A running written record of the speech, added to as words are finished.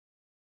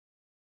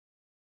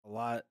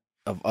lot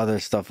of other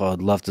stuff I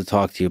would love to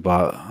talk to you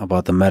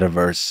about the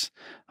metaverse,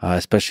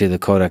 especially the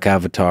Kodak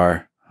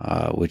Avatar,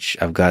 which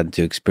I've gotten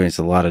to experience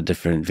a lot of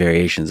different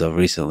variations of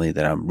recently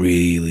that I'm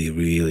really,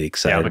 really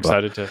Yeah, I'm excited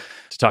about. excited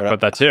to talk But about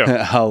that too.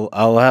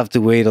 I'll have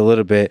to wait a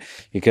little bit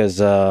because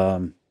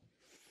uh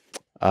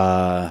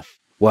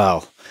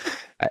well,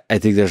 I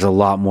think there's a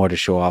lot more to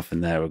show off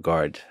in that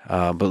regard.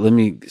 But let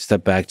me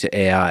step back to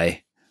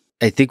AI.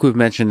 I think we've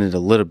mentioned it a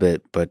little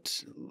bit,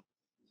 but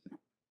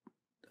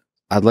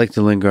I'd like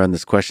to linger on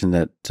this question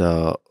that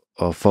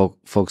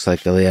folks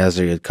like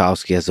Eliezer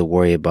Yudkowsky has to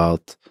worry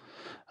about,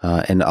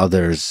 and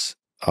others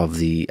of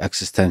the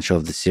existential,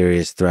 of the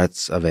serious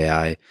threats of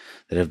AI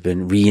that have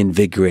been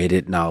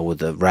reinvigorated now with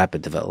the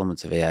rapid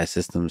developments of AI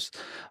systems.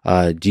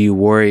 Do you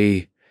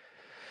worry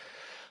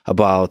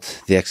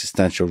about the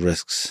existential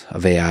risks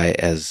of AI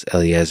as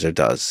Eliezer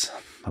does,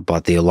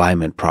 about the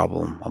alignment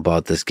problem,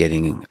 about this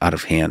getting out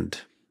of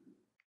hand?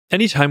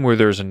 Anytime where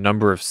there's a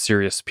number of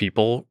serious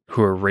people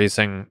who are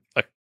raising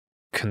a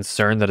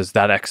concern that is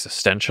that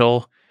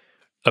existential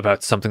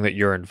about something that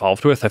you're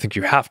involved with, I think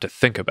you have to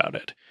think about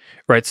it,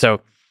 right?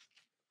 So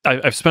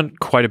I've spent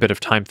quite a bit of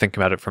time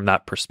thinking about it from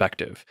that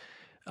perspective.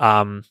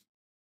 Um,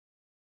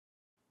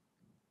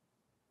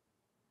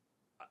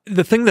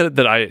 the thing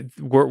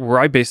where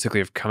I basically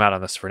have come out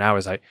on this for now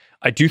is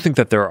I do think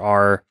that there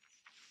are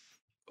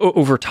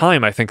over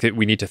time. I think that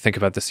we need to think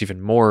about this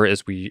even more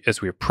as we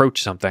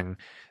approach something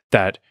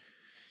that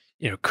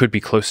could be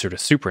closer to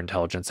super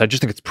intelligence. I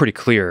just think it's pretty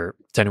clear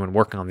to anyone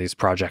working on these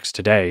projects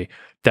today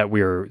that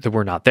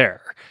we're not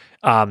there.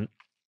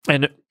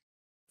 And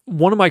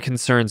one of my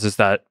concerns is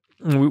that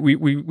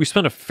we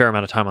spent a fair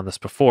amount of time on this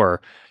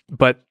before,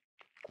 but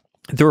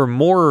there are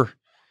more.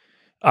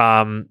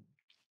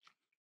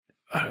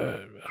 I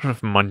don't know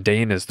if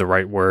mundane is the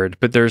right word,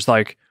 but there's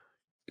like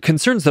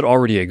concerns that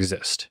already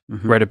exist,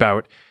 Hmm. right?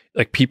 About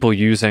like people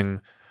using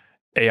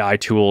AI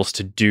tools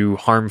to do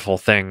harmful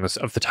things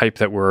of the type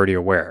that we're already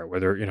aware,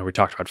 whether, we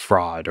talked about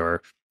fraud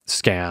or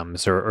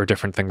scams or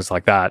different things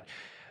like that.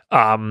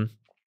 Um,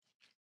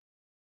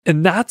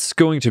 and that's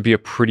going to be a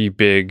pretty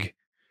big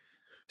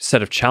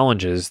set of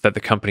challenges that the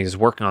companies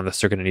working on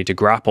this are going to need to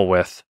grapple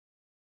with,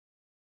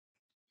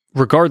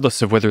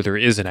 regardless of whether there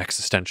is an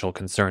existential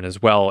concern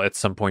as well at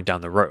some point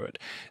down the road.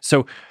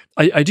 So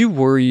I do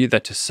worry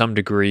that to some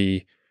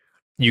degree,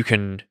 you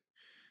can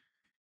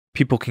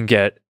people can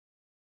get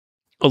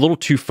a little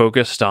too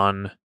focused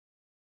on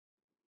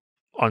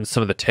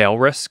some of the tail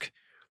risk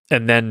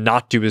and then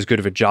not do as good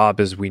of a job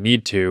as we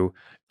need to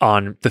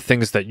on the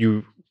things that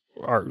you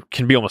are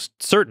can be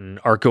almost certain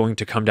are going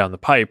to come down the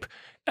pipe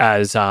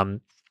as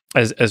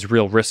as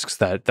real risks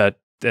that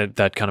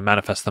kind of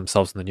manifest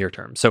themselves in the near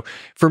term. So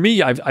for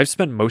me, I've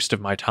spent most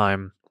of my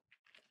time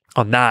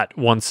on that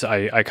once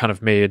I kind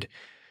of made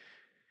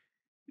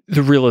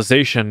the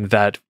realization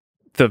that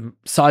the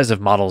size of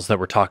models that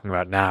we're talking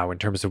about now in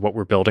terms of what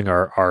we're building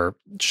are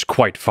just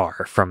quite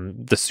far from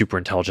the super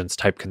intelligence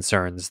type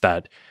concerns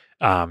that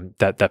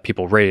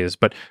people raise.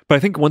 But I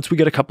think once we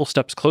get a couple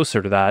steps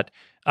closer to that,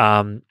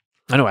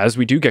 I know as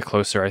we do get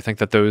closer, I think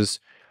that those,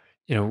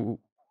 you know,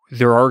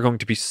 there are going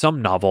to be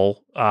some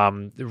novel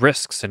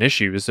risks and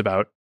issues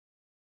about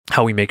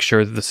how we make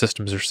sure that the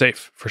systems are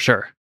safe for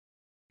sure.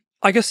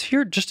 I guess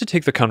here, just to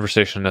take the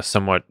conversation in a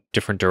somewhat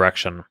different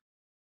direction,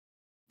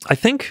 I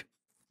think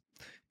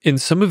in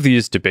some of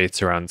these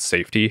debates around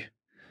safety,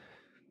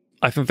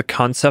 I think the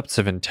concepts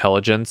of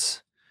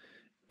intelligence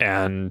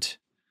and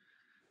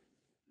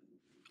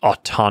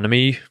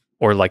autonomy,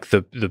 or like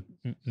the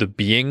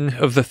being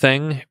of the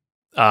thing,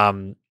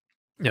 um,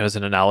 as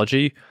an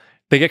analogy,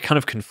 they get kind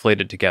of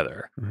conflated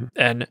together. Hmm.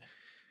 And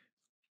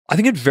I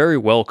think it very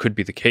well could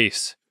be the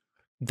case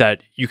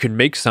that you can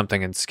make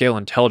something and scale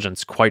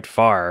intelligence quite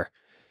far,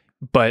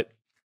 but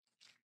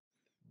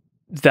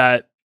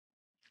that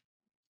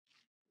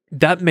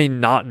that may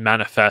not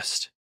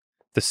manifest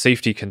the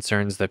safety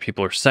concerns that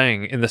people are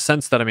saying, in the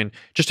sense that, I mean,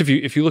 just if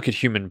you look at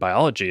human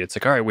biology, it's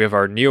like, all right, we have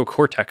our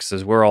neocortex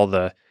is where all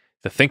the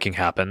thinking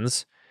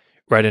happens,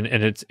 right? And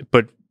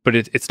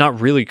it's not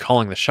really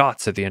calling the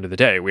shots at the end of the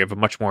day. We have a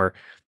much more,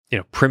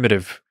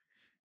 primitive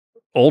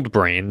old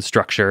brain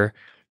structure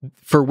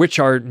for which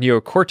our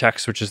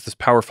neocortex, which is this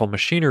powerful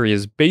machinery,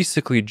 is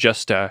basically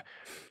just a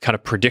kind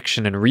of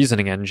prediction and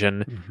reasoning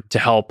engine Hmm. to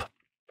help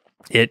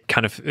it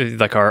kind of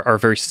like our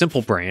very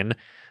simple brain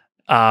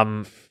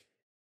um,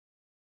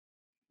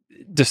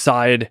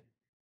 decide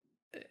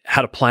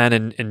how to plan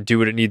and do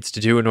what it needs to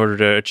do in order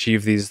to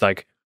achieve these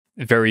like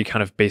very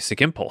kind of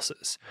basic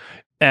impulses.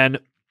 And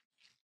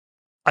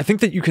I think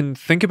that you can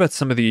think about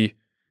some of the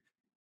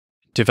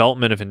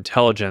development of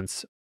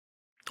intelligence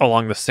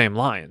along the same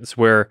lines,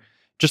 where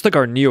just like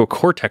our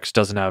neocortex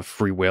doesn't have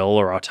free will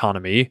or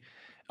autonomy,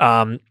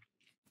 um,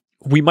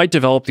 we might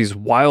develop these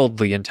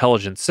wildly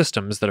intelligent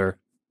systems that are,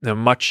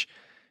 much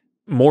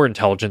more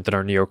intelligent than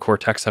our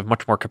neocortex, have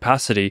much more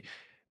capacity,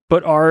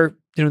 but are,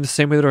 in the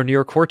same way that our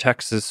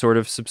neocortex is sort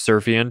of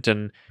subservient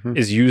and Hmm.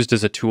 is used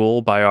as a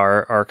tool by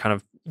our kind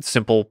of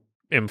simple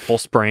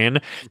impulse brain.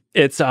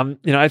 It's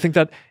I think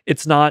that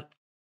it's not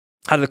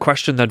out of the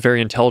question that very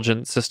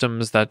intelligent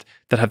systems that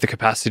have the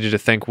capacity to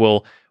think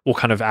will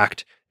kind of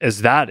act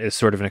as that is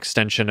sort of an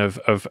extension of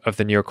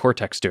the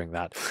neocortex doing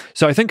that.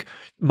 So I think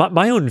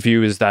my own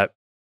view is that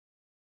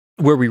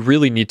where we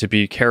really need to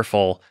be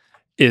careful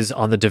is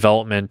on the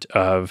development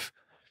of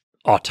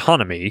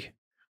autonomy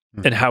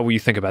and how we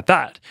think about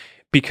that,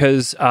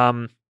 because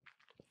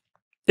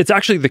it's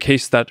actually the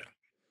case that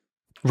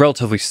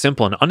relatively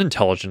simple and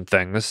unintelligent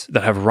things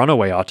that have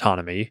runaway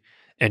autonomy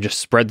and just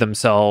spread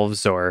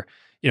themselves, or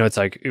it's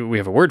like we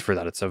have a word for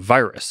that. It's a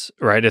virus,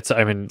 right? It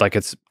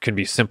can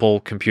be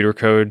simple computer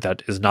code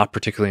that is not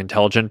particularly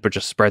intelligent, but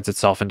just spreads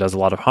itself and does a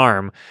lot of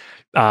harm,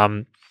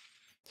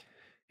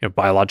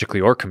 biologically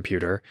or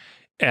computer.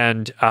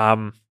 And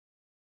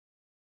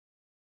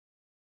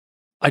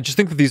I just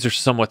think that these are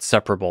somewhat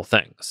separable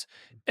things.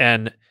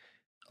 And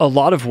a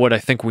lot of what I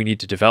think we need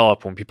to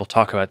develop when people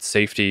talk about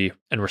safety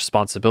and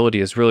responsibility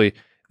is really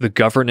the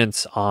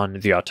governance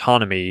on the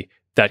autonomy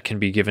that can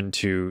be given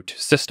to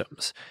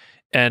systems.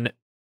 And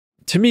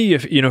to me,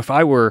 if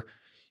I were,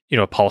 a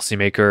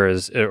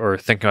policymaker or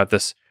thinking about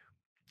this,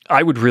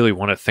 I would really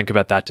want to think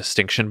about that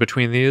distinction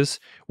between these,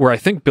 where I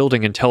think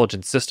building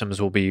intelligent systems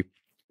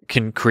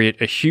can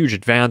create a huge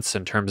advance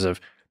in terms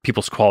of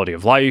people's quality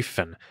of life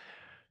and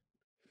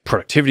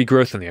productivity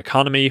growth in the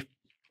economy.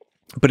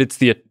 But it's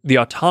the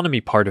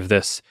autonomy part of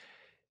this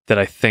that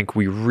I think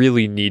we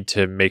really need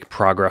to make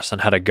progress on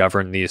how to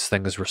govern these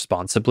things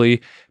responsibly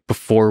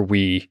before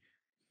we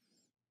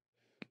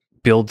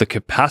build the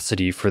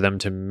capacity for them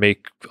to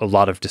make a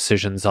lot of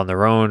decisions on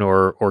their own,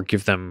 or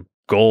give them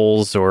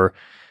goals or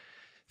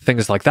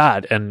things like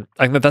that. And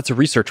I think that that's a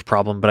research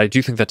problem, but I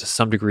do think that to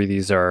some degree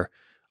these are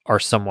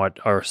somewhat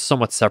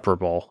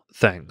separable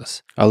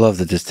things. I love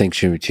the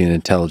distinction between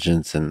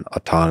intelligence and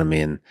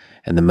autonomy, and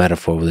the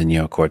metaphor with the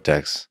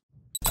neocortex.